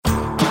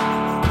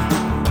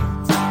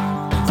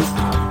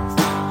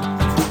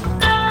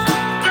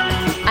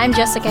I'm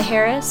Jessica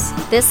Harris.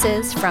 This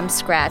is From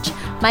Scratch.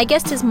 My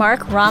guest is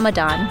Mark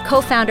Ramadan,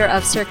 co-founder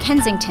of Sir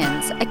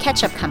Kensington's, a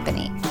ketchup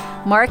company.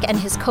 Mark and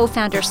his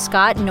co-founder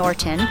Scott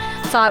Norton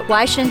thought,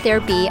 why shouldn't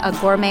there be a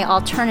gourmet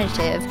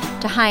alternative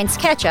to Heinz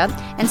ketchup,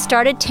 and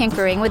started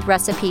tinkering with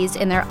recipes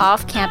in their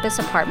off-campus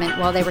apartment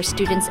while they were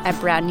students at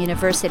Brown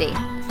University.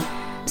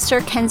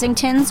 Sir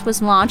Kensington's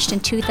was launched in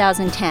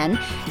 2010,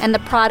 and the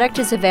product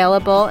is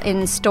available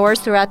in stores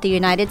throughout the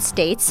United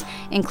States,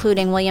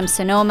 including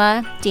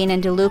Williams-Sonoma, Dean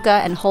 &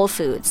 DeLuca, and Whole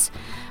Foods.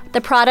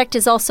 The product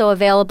is also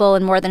available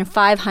in more than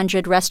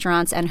 500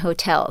 restaurants and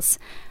hotels.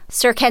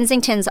 Sir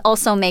Kensington's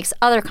also makes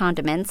other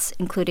condiments,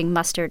 including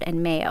mustard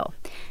and mayo.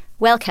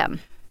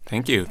 Welcome.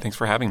 Thank you. Thanks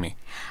for having me.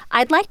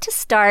 I'd like to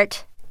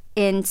start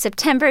in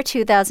September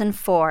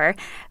 2004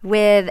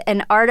 with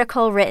an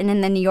article written in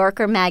the New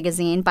Yorker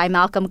magazine by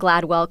Malcolm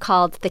Gladwell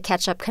called The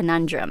Ketchup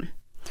Conundrum.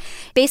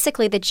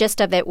 Basically, the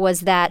gist of it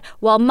was that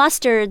while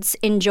mustards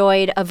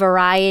enjoyed a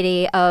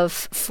variety of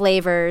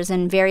flavors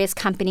and various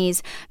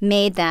companies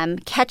made them,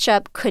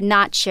 ketchup could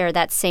not share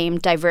that same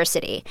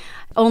diversity.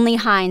 Only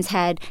Heinz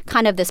had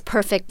kind of this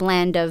perfect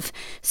blend of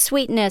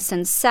sweetness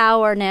and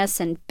sourness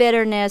and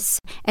bitterness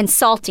and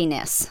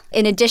saltiness,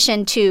 in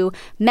addition to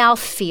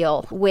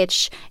mouthfeel,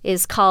 which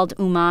is called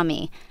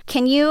umami.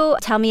 Can you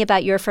tell me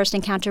about your first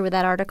encounter with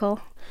that article?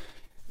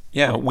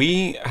 Yeah,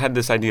 we had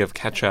this idea of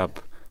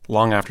ketchup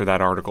long after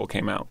that article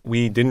came out.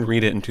 We didn't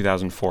read it in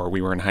 2004.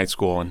 We were in high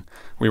school and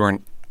we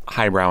weren't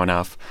highbrow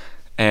enough.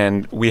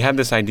 And we had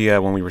this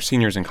idea when we were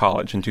seniors in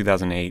college in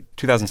 2007,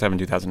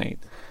 2008.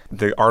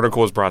 The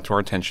article was brought to our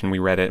attention. We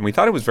read it and we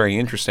thought it was very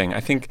interesting. I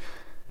think,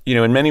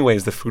 in many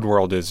ways, the food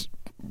world is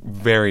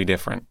very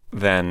different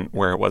than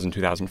where it was in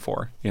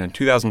 2004. In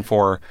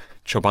 2004,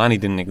 Chobani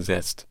didn't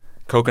exist.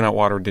 Coconut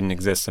water didn't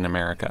exist in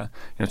America.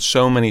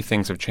 So many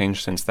things have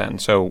changed since then.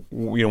 So,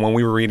 when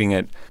we were reading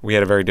it, we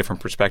had a very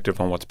different perspective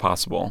on what's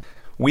possible.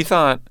 We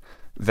thought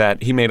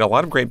that he made a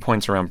lot of great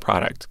points around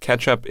product.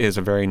 Ketchup is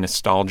a very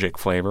nostalgic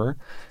flavor.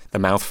 The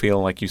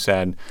mouthfeel, like you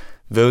said,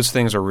 those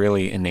things are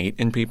really innate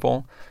in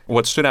people.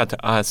 What stood out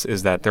to us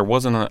is that there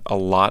wasn't a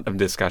lot of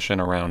discussion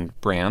around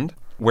brand,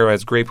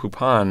 whereas Grey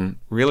Poupon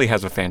really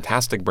has a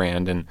fantastic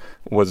brand and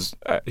was,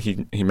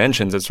 he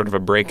mentions, as sort of a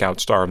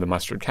breakout star of the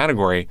mustard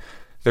category.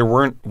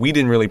 We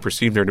didn't really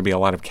perceive there to be a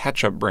lot of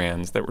ketchup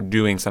brands that were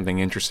doing something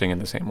interesting in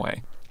the same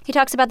way. He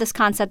talks about this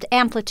concept,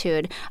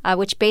 amplitude,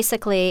 which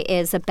basically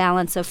is a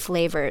balance of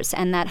flavors,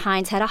 and that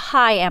Heinz had a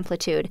high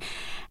amplitude.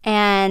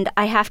 And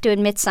I have to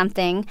admit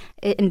something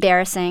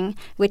embarrassing,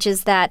 which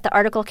is that the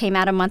article came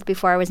out a month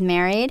before I was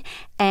married,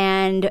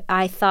 and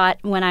I thought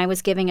when I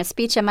was giving a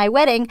speech at my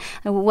wedding,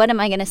 what am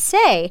I going to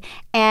say?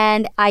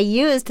 And I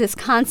used this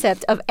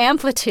concept of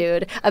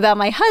amplitude about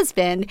my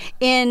husband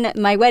in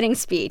my wedding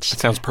speech. That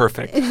sounds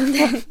perfect.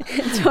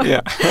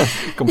 Yeah,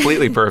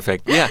 completely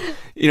perfect. Yeah.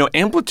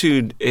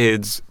 Amplitude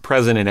is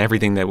present in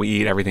everything that we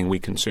eat, everything we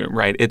consume,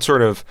 right? It's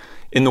sort of,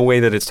 in the way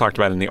that it's talked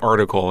about in the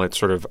article, it's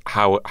sort of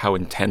how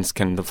intense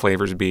can the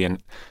flavors be,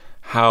 and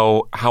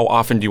how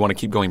often do you want to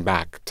keep going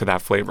back to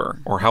that flavor,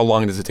 or how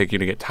long does it take you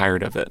to get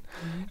tired of it?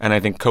 Mm-hmm. And I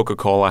think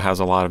Coca-Cola has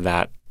a lot of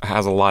that,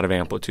 has a lot of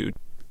amplitude.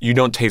 You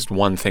don't taste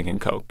one thing in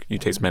Coke, you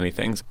taste many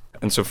things.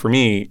 And so for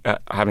me,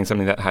 having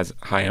something that has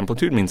high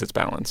amplitude means it's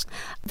balanced.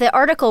 The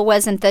article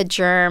wasn't the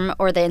germ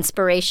or the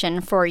inspiration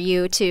for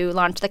you to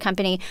launch the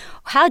company.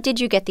 How did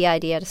you get the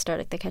idea to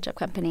start the ketchup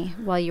company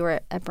while you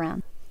were at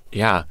Brown?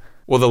 Yeah.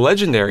 Well, the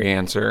legendary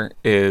answer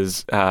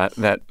is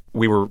that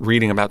we were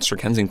reading about Sir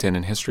Kensington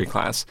in history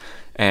class,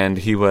 and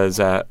he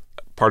was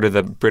part of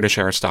the British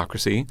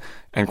aristocracy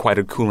and quite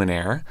a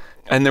culinaire.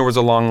 And there was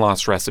a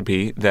long-lost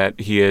recipe that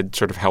he had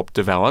sort of helped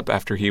develop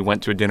after he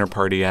went to a dinner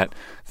party at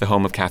the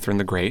home of Catherine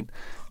the Great,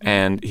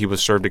 and he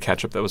was served a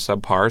ketchup that was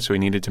subpar, so he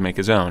needed to make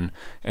his own,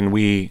 and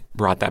we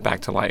brought that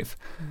back to life.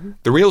 Mm-hmm.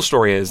 The real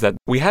story is that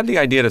we had the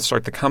idea to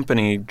start the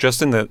company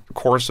just in the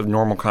course of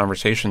normal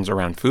conversations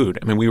around food.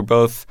 I mean, we were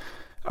both...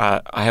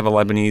 I have a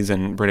Lebanese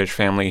and British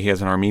family. He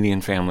has an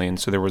Armenian family. And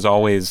so there was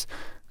always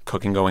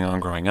cooking going on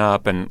growing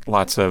up and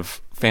lots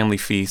of family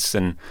feasts,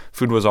 and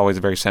food was always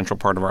a very central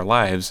part of our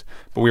lives.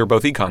 But we were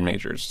both econ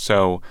majors.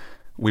 So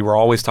we were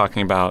always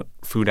talking about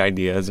food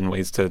ideas and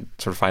ways to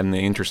sort of find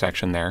the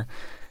intersection there.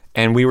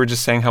 And we were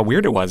just saying how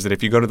weird it was that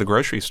if you go to the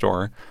grocery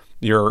store,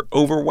 you're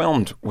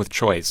overwhelmed with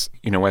choice,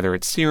 whether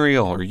it's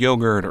cereal or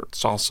yogurt or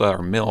salsa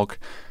or milk.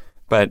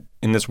 But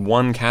in this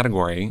one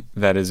category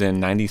that is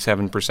in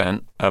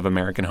 97% of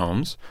American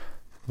homes,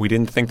 we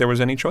didn't think there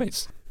was any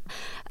choice.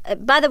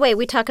 By the way,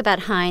 we talk about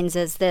Heinz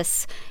as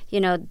this,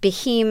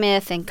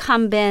 behemoth,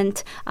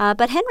 incumbent,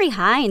 but Henry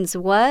Heinz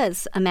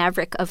was a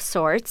maverick of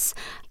sorts.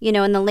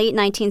 In the late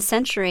 19th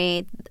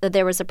century,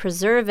 there was a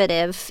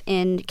preservative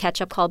in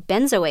ketchup called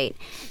benzoate,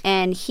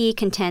 and he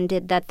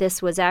contended that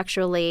this was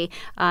actually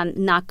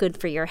not good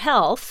for your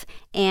health,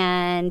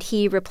 and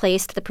he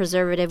replaced the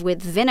preservative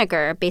with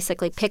vinegar,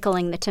 basically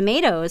pickling the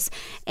tomatoes,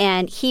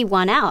 and he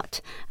won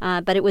out.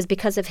 But it was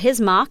because of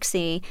his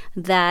moxie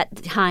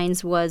that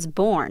Heinz was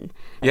born.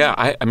 Yeah,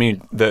 I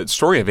mean, the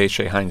story of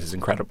H.J. Heinz is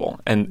incredible.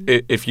 And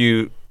if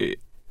you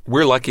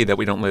we're lucky that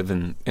we don't live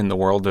in the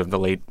world of the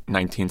late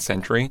 19th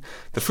century.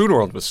 The food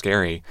world was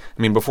scary.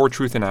 I mean, before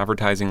truth in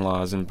advertising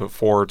laws and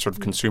before sort of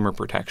consumer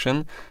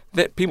protection,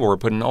 that people were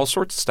putting all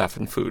sorts of stuff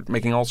in food,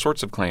 making all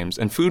sorts of claims.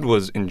 And food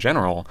was, in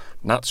general,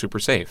 not super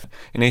safe.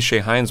 And H.J.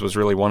 Heinz was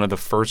really one of the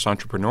first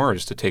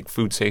entrepreneurs to take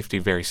food safety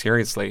very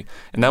seriously.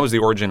 And that was the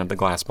origin of the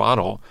glass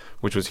bottle,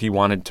 which was he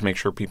wanted to make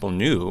sure people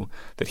knew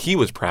that he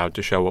was proud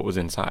to show what was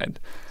inside.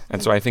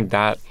 And so I think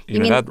that,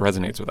 that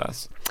resonates with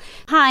us.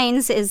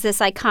 Heinz is this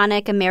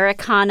iconic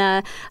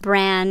Americana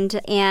brand,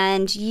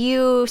 and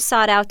you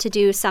sought out to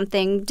do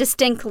something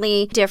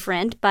distinctly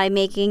different by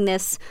making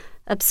this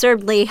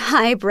absurdly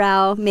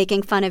highbrow,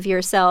 making fun of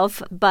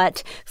yourself,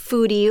 but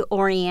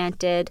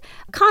foodie-oriented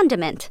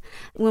condiment.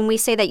 When we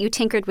say that you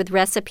tinkered with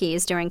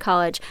recipes during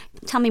college,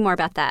 tell me more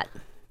about that.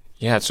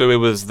 Yeah, so it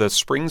was the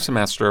spring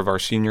semester of our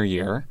senior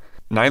year.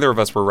 Neither of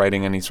us were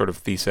writing any sort of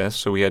thesis,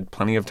 so we had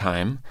plenty of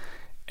time.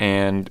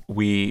 And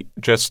we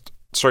just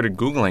started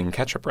Googling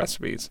ketchup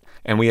recipes.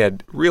 And we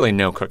had really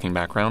no cooking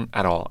background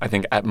at all. I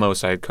think at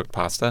most I had cooked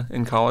pasta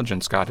in college,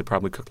 and Scott had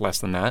probably cooked less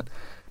than that.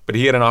 But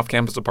he had an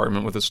off-campus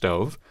apartment with a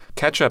stove.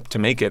 Ketchup, to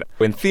make it,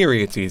 in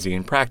theory, it's easy.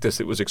 In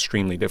practice, it was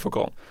extremely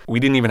difficult. We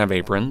didn't even have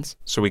aprons,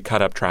 so we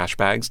cut up trash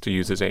bags to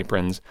use as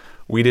aprons.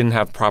 We didn't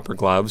have proper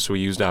gloves, so we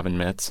used oven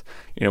mitts.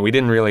 We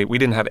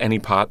didn't have any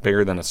pot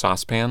bigger than a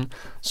saucepan,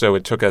 so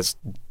it took us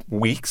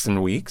weeks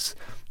and weeks.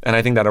 And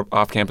I think that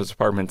off-campus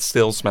apartment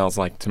still smells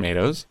like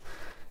tomatoes.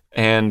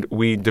 And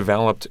we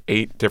developed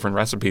 8 different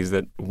recipes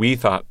that we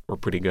thought were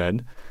pretty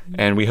good.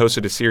 And we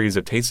hosted a series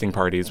of tasting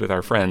parties with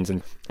our friends.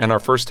 And our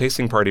first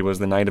tasting party was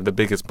the night of the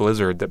biggest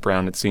blizzard that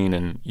Brown had seen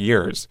in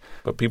years.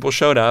 But people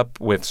showed up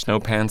with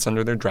snow pants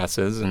under their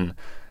dresses,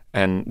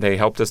 and they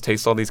helped us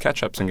taste all these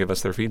ketchups and give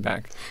us their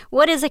feedback.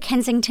 What is a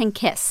Kensington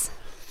Kiss?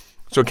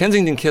 So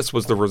Kensington Kiss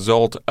was the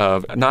result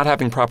of not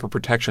having proper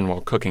protection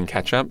while cooking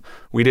ketchup.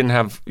 We didn't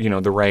have,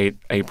 the right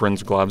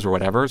aprons, gloves, or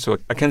whatever. So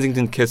a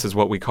Kensington Kiss is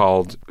what we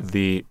called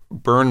the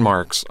burn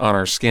marks on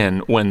our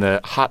skin when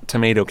the hot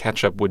tomato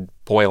ketchup would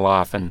boil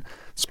off and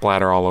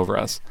splatter all over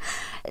us.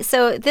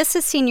 So this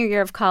is senior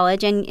year of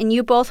college, and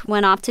you both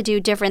went off to do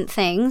different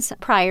things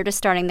prior to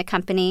starting the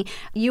company.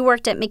 You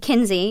worked at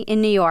McKinsey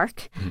in New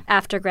York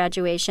after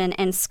graduation,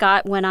 and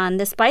Scott went on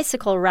this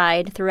bicycle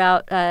ride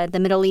throughout the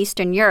Middle East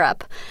and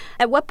Europe.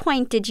 At what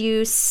point did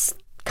you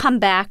come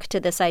back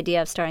to this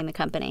idea of starting the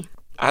company?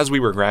 As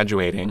we were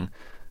graduating,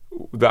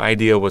 the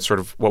idea was sort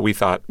of what we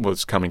thought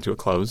was coming to a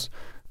close.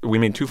 We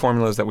made 2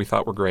 formulas that we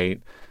thought were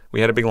great. We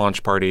had a big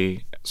launch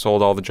party,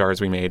 sold all the jars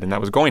we made, and that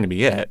was going to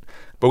be it.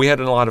 But we had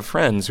a lot of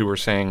friends who were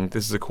saying,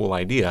 this is a cool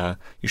idea.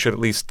 You should at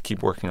least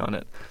keep working on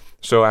it.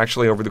 So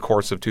actually, over the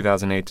course of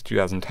 2008 to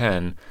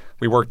 2010,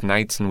 we worked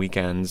nights and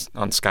weekends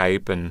on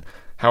Skype and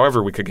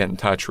however we could get in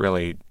touch,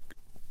 really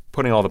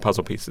putting all the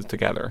puzzle pieces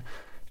together.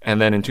 And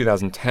then in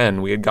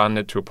 2010, we had gotten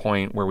it to a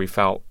point where we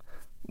felt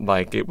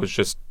like it was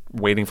just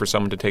waiting for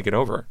someone to take it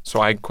over.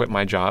 So I quit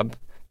my job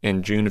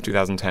in June of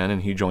 2010,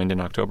 and he joined in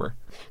October.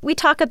 We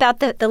talk about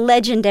the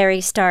legendary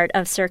start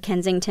of Sir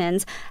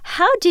Kensington's.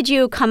 How did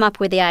you come up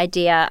with the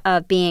idea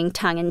of being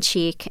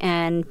tongue-in-cheek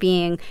and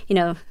being,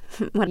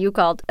 what you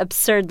called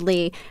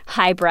absurdly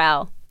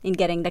highbrow in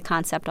getting the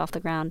concept off the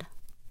ground?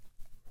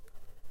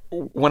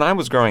 When I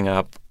was growing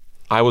up,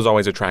 I was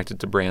always attracted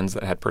to brands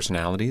that had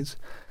personalities.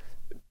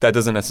 That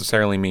doesn't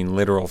necessarily mean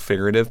literal,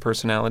 figurative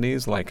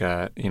personalities like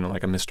a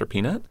Mr.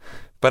 Peanut.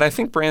 But I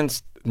think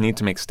brands need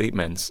to make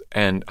statements,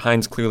 and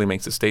Heinz clearly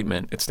makes a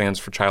statement. It stands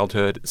for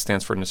childhood, it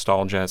stands for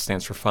nostalgia, it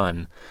stands for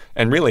fun,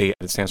 and really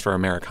it stands for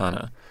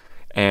Americana.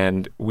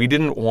 And we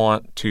didn't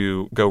want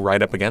to go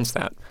right up against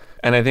that.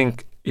 And I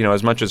think,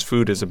 as much as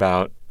food is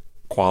about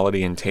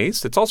quality and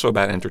taste, it's also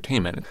about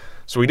entertainment.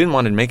 So we didn't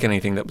want to make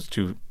anything that was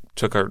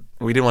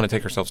we didn't want to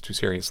take ourselves too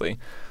seriously.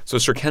 So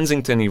Sir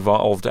Kensington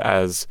evolved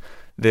as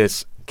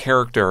this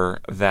character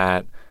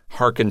that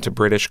hearkened to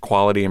British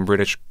quality and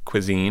British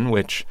cuisine,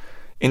 which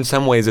in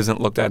some ways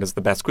isn't looked at as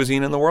the best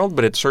cuisine in the world,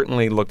 but it's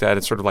certainly looked at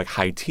as sort of like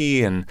high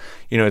tea, and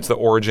it's the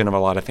origin of a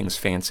lot of things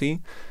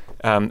fancy.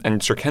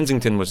 And Sir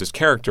Kensington was this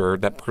character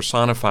that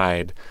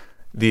personified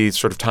these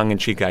sort of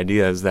tongue-in-cheek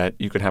ideas that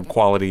you could have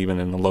quality even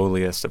in the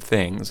lowliest of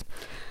things.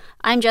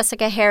 I'm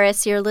Jessica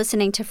Harris. You're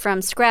listening to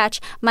From Scratch.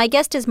 My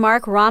guest is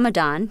Mark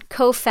Ramadan,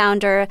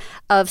 co-founder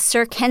of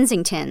Sir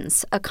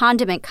Kensington's, a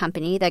condiment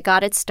company that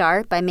got its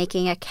start by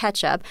making a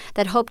ketchup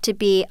that hoped to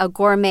be a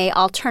gourmet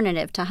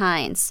alternative to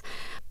Heinz.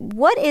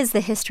 What is the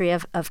history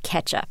of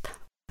ketchup?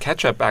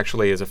 Ketchup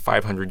actually is a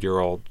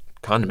 500-year-old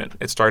condiment.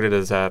 It started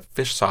as a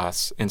fish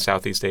sauce in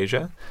Southeast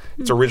Asia.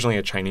 It's originally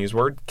a Chinese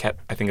word.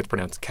 I think it's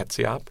pronounced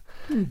ketchup.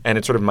 And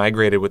it sort of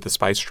migrated with the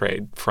spice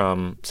trade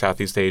from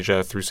Southeast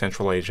Asia through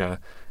Central Asia,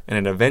 and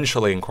it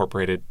eventually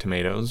incorporated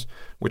tomatoes,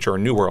 which are a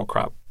New World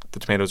crop. The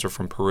tomatoes are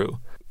from Peru.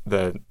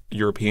 The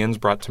Europeans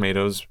brought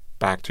tomatoes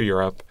back to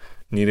Europe,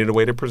 needed a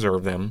way to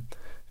preserve them,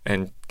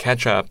 and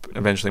ketchup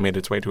eventually made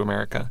its way to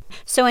America.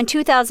 So in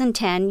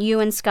 2010, you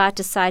and Scott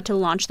decide to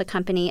launch the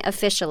company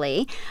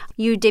officially.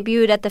 You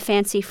debuted at the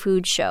Fancy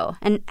Food Show.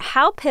 And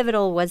how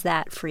pivotal was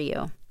that for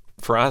you?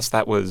 For us,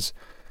 that was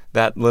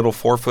that little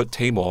 4-foot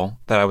table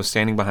that I was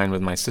standing behind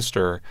with my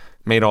sister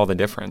made all the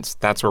difference.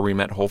 That's where we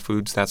met Whole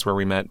Foods. That's where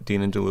we met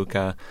Dean and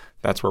DeLuca.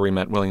 That's where we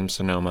met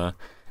Williams-Sonoma.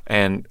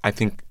 And I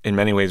think in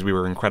many ways we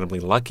were incredibly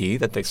lucky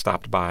that they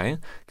stopped by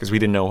because we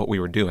didn't know what we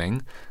were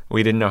doing.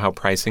 We didn't know how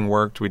pricing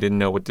worked. We didn't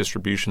know what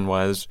distribution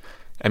was.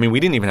 I mean,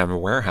 we didn't even have a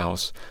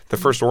warehouse. The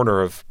first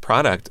order of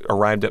product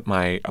arrived at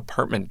my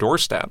apartment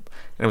doorstep.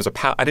 And it was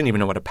I didn't even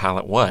know what a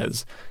pallet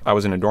was. I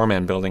was in a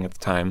doorman building at the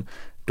time.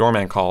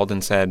 Doorman called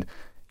and said,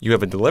 "You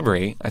have a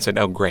delivery?" I said,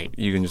 "Oh, great.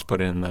 You can just put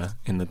it in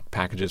the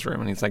packages room."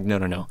 And he's like,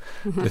 no.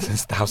 This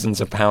is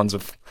thousands of pounds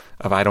of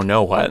I don't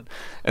know what.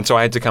 And so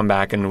I had to come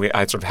back and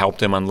I sort of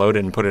helped him unload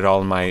it and put it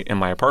all in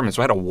my apartment.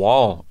 So I had a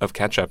wall of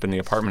ketchup in the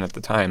apartment at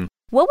the time.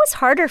 What was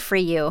harder for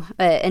you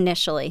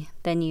initially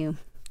than you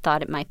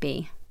thought it might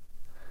be?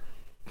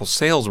 Well,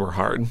 sales were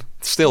hard,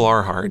 still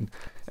are hard.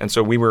 And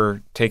so we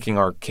were taking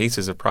our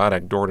cases of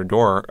product door to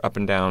door up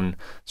and down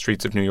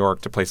streets of New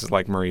York to places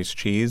like Murray's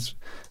Cheese,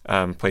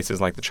 places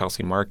like the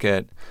Chelsea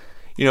Market.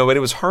 But it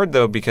was hard,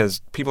 though,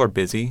 because people are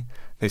busy.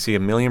 They see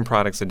 1 million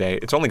products a day.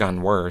 It's only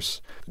gotten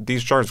worse.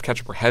 These jars of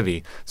ketchup were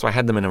heavy, so I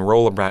had them in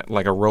a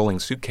like a rolling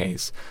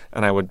suitcase.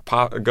 And I would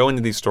go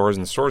into these stores,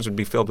 and the stores would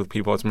be filled with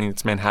people.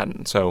 It's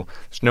Manhattan, so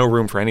there's no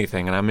room for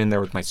anything. And I'm in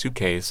there with my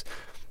suitcase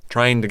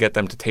trying to get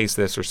them to taste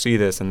this or see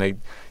this. And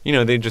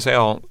they just say,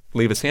 "I'll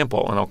leave a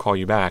sample and I'll call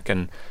you back."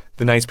 And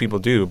the nice people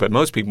do, but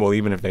most people,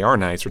 even if they are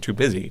nice, are too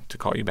busy to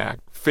call you back.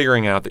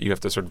 Figuring out that you have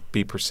to sort of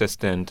be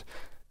persistent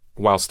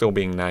while still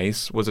being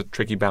nice was a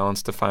tricky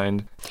balance to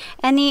find.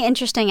 Any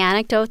interesting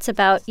anecdotes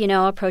about,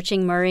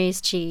 approaching Murray's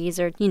Cheese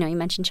or, you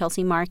mentioned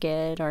Chelsea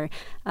Market or,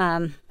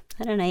 I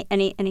don't know,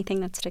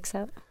 anything that sticks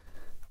out?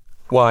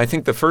 Well, I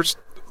think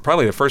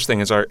probably the first thing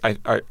is our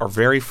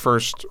very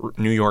first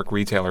New York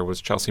retailer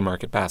was Chelsea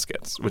Market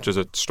Baskets, which is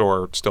a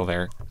store still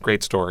there,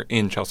 great store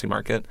in Chelsea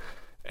Market.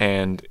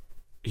 And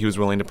he was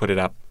willing to put it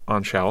up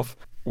on shelf.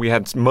 We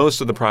had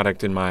most of the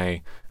product in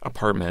my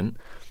apartment.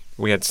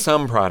 We had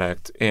some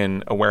product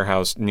in a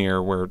warehouse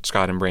near where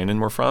Scott and Brandon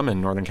were from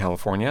in Northern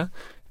California.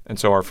 And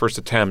so our first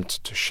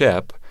attempt to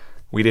ship,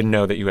 we didn't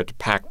know that you had to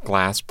pack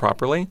glass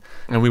properly.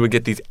 And we would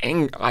get these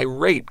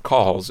irate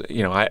calls.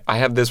 I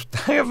have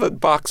a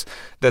box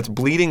that's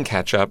bleeding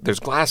ketchup. There's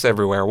glass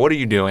everywhere. What are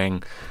you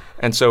doing?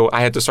 And so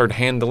I had to start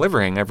hand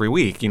delivering every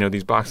week,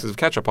 these boxes of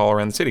ketchup all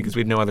around the city because we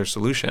had no other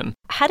solution.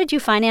 How did you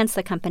finance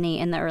the company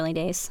in the early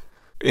days?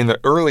 In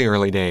the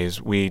early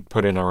days, we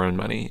put in our own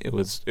money. It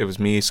was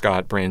me,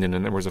 Scott, Brandon,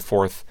 and there was a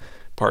fourth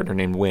partner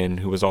named Wynn,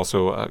 who was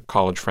also a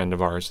college friend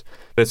of ours.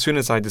 But as soon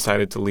as I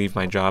decided to leave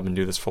my job and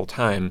do this full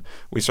time,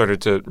 we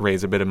started to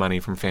raise a bit of money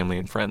from family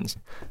and friends.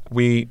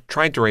 We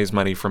tried to raise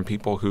money from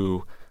people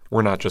who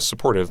were not just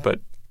supportive, but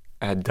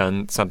had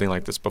done something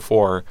like this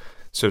before.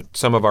 So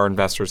some of our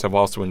investors have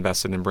also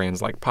invested in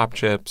brands like Pop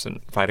Chips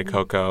and Vita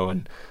Coco,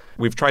 and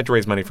we've tried to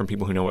raise money from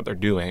people who know what they're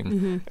doing.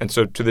 Mm-hmm. And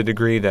so to the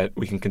degree that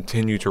we can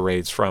continue to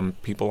raise from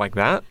people like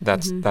that,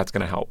 that's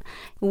going to help.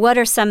 What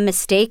are some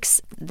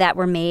mistakes that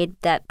were made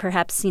that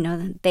perhaps,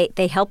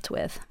 they helped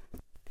with?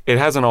 It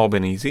hasn't all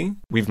been easy.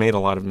 We've made a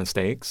lot of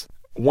mistakes.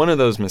 One of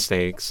those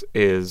mistakes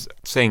is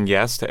saying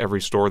yes to every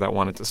store that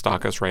wanted to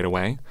stock us right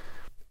away.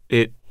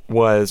 It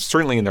was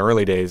certainly in the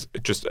early days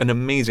just an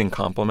amazing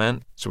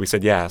compliment. So we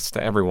said yes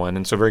to everyone.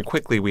 And so very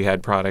quickly we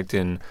had product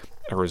in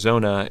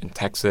Arizona, in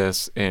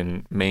Texas,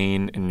 in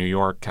Maine, in New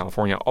York,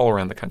 California, all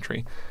around the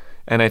country.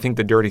 And I think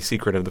the dirty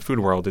secret of the food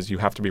world is you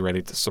have to be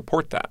ready to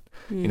support that.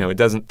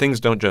 Things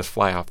don't just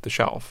fly off the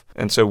shelf.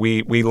 And so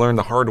we learned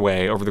the hard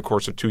way over the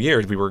course of 2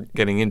 years. We were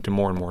getting into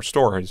more and more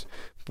stores.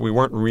 We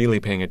weren't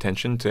really paying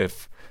attention to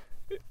if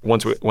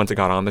once it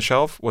got on the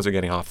shelf, was it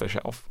getting off the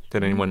shelf?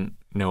 Did anyone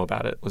know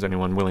about it? Was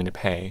anyone willing to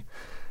pay?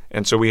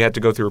 And so we had to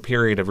go through a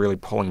period of really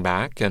pulling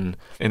back. And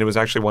it was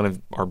actually one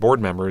of our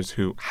board members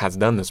who has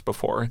done this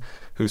before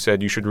who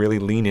said you should really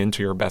lean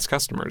into your best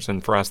customers.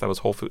 And for us, that was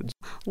Whole Foods.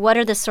 What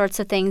are the sorts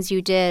of things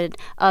you did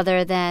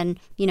other than,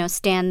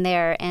 stand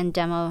there and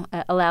demo,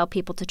 allow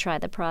people to try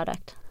the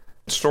product?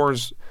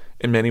 Stores,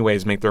 in many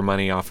ways, make their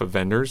money off of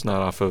vendors,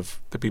 not off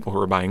of the people who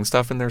are buying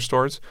stuff in their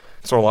stores.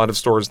 So a lot of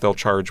stores, they'll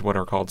charge what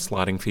are called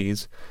slotting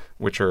fees,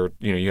 which are,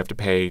 you have to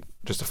pay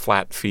just a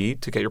flat fee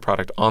to get your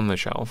product on the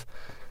shelf.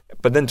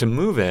 But then to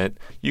move it,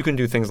 you can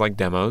do things like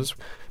demos.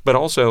 But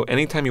also,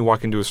 anytime you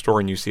walk into a store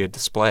and you see a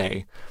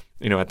display,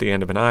 at the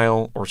end of an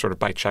aisle or sort of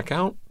by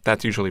checkout,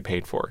 that's usually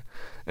paid for.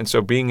 And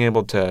so being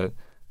able to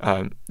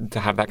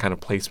have that kind of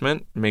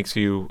placement makes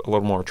you a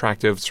little more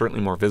attractive,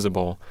 certainly more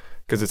visible,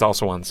 because it's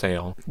also on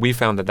sale. We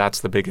found that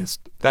has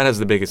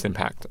the biggest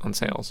impact on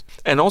sales.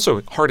 And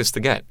also hardest to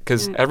get,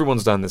 because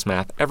everyone's done this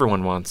math.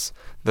 Everyone wants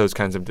those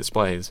kinds of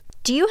displays.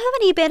 Do you have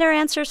any better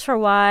answers for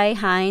why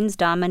Heinz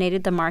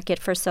dominated the market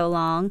for so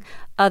long,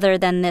 other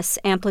than this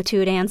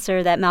amplitude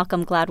answer that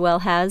Malcolm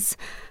Gladwell has?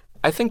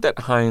 I think that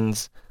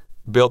Heinz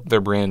built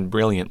their brand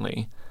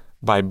brilliantly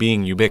by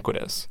being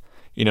ubiquitous.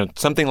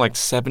 Something like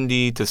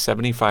 70 to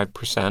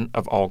 75%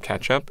 of all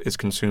ketchup is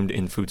consumed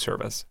in food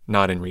service,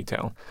 not in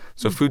retail.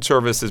 So food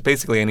service is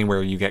basically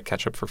anywhere you get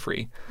ketchup for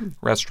free.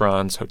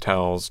 Restaurants,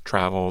 hotels,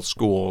 travel,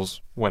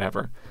 schools,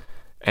 whatever.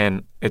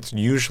 And it's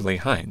usually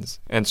Heinz.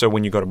 And so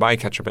when you go to buy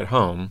ketchup at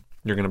home,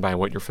 you're going to buy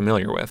what you're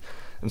familiar with.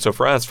 And so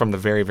for us, from the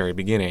very, very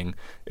beginning,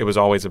 it was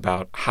always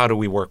about how do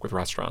we work with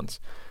restaurants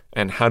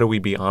and how do we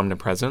be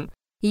omnipresent?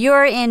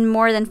 You're in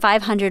more than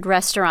 500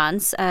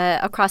 restaurants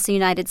across the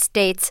United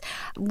States.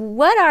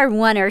 What are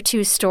one or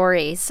two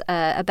stories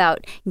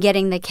about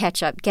getting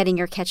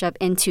your ketchup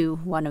into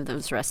one of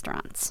those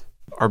restaurants?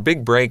 Our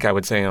big break, I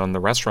would say, on the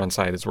restaurant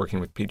side is working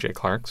with P.J.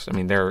 Clark's. I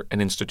mean, they're an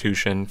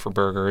institution for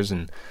burgers,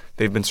 and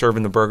they've been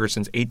serving the burgers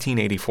since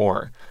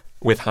 1884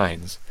 with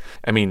Heinz.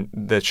 I mean,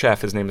 the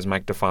chef, his name is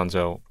Mike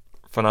DeFonso,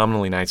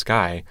 phenomenally nice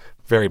guy,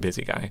 very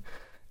busy guy.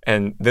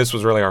 And this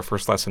was really our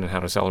first lesson in how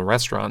to sell to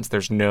restaurants.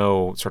 There's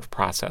no sort of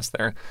process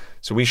there.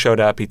 So we showed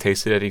up, he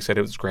tasted it, he said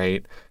it was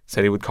great,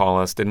 said he would call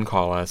us, didn't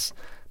call us,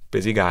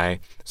 busy guy.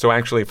 So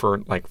actually for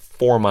like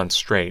 4 months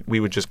straight, we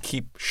would just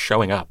keep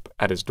showing up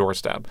at his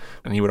doorstep.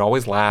 And he would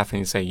always laugh and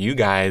he'd say, "You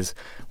guys,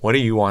 what do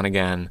you want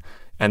again?"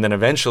 And then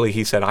eventually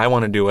he said, "I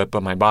want to do it,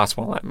 but my boss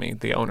won't let me,"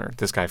 the owner,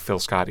 this guy, Phil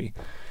Scotti.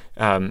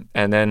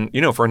 And then,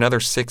 for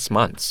another 6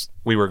 months,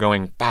 we were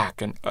going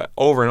back and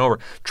over,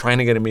 trying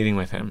to get a meeting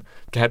with him.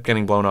 Kept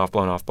getting blown off.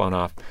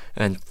 And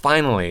then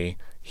finally,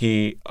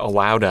 he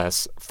allowed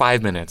us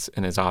 5 minutes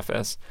in his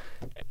office.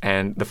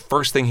 And the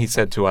first thing he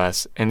said to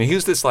us, and he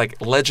was this like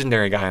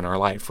legendary guy in our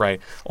life, right?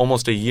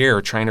 Almost a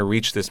year trying to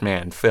reach this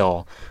man,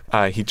 Phil.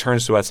 He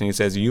turns to us and he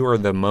says, "You are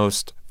the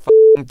most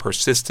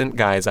persistent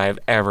guys I have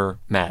ever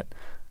met.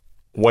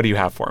 What do you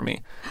have for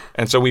me?"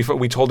 And so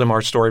we told him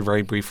our story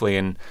very briefly,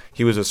 and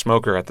he was a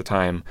smoker at the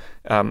time,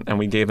 and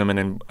we gave him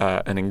an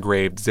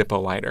engraved Zippo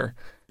lighter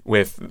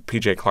with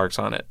P.J. Clark's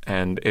on it,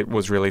 and it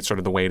was really sort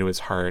of the way to his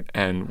heart.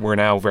 And we're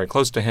now very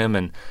close to him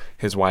and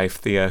his wife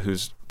Thea,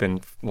 who's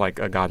been like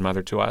a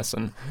godmother to us,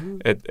 and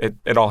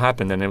it all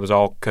happened, and it was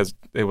all because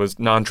it was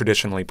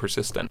non-traditionally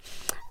persistent.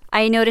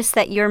 I noticed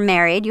that you're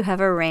married. You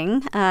have a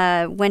ring.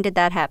 When did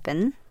that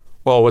happen?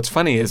 Well, what's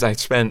funny is I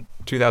spent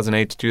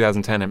 2008 to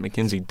 2010 at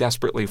McKinsey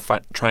desperately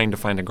trying to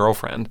find a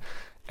girlfriend,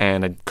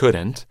 and I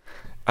couldn't.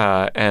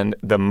 And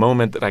the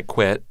moment that I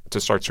quit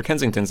to start Sir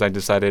Kensington's, I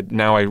decided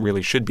now I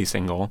really should be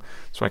single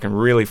so I can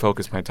really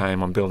focus my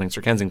time on building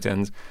Sir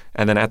Kensington's.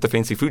 And then at the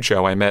Fancy Food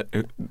Show, I met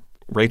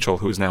Rachel,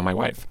 who is now my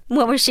wife.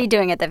 What was she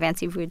doing at the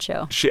Fancy Food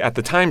Show? At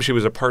the time, she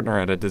was a partner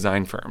at a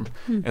design firm.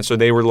 And so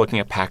they were looking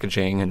at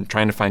packaging and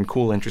trying to find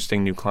cool,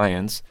 interesting new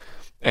clients.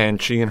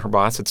 And she and her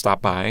boss had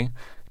stopped by.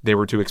 They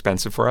were too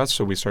expensive for us,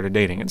 so we started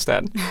dating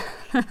instead.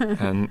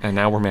 and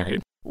now we're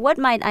married. What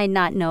might I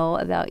not know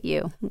about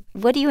you?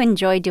 What do you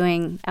enjoy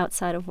doing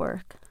outside of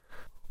work?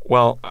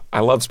 Well,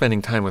 I love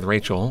spending time with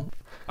Rachel.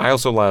 I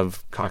also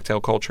love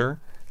cocktail culture.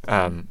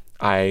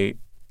 I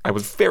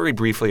was very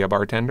briefly a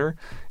bartender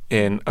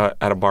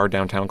at a bar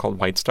downtown called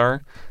White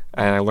Star,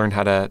 and I learned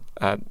how to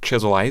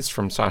chisel ice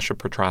from Sasha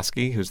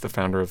Petrosky, who's the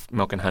founder of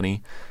Milk and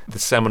Honey, the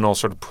seminal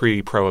sort of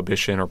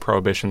pre-prohibition or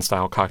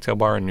prohibition-style cocktail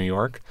bar in New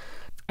York.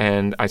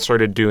 And I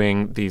started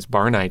doing these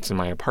bar nights in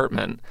my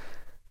apartment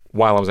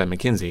while I was at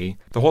McKinsey.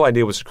 The whole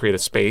idea was to create a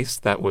space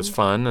that was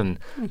fun and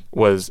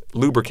was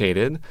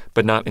lubricated,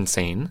 but not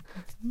insane.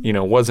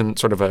 Wasn't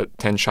sort of a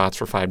 10 shots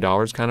for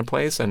 $5 kind of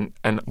place,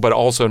 but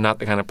also not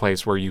the kind of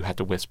place where you had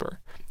to whisper.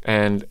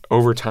 And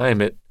over time,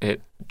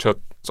 it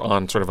took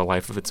on sort of a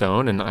life of its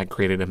own, and I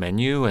created a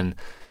menu, and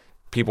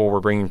people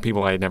were bringing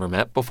people I had never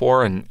met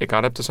before, and it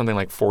got up to something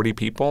like 40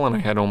 people, and I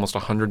had almost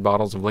 100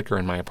 bottles of liquor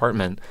in my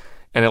apartment.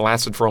 And it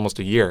lasted for almost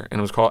a year, and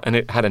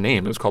it had a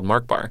name. It was called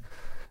Mark Bar.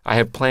 I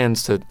have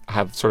plans to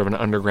have sort of an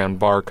underground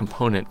bar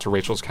component to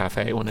Rachel's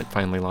Cafe when it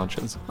finally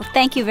launches. Well,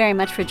 thank you very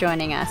much for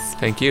joining us.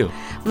 Thank you.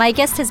 My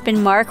guest has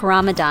been Mark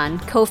Ramadan,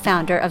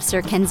 co-founder of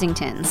Sir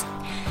Kensington's.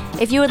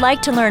 If you would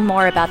like to learn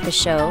more about the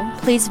show,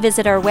 please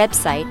visit our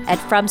website at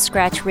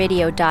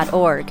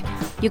FromScratchRadio.org.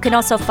 You can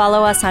also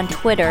follow us on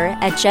Twitter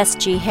at Jess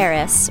G.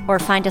 Harris or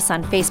find us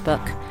on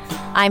Facebook.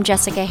 I'm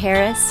Jessica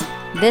Harris.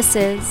 This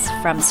is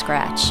From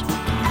Scratch.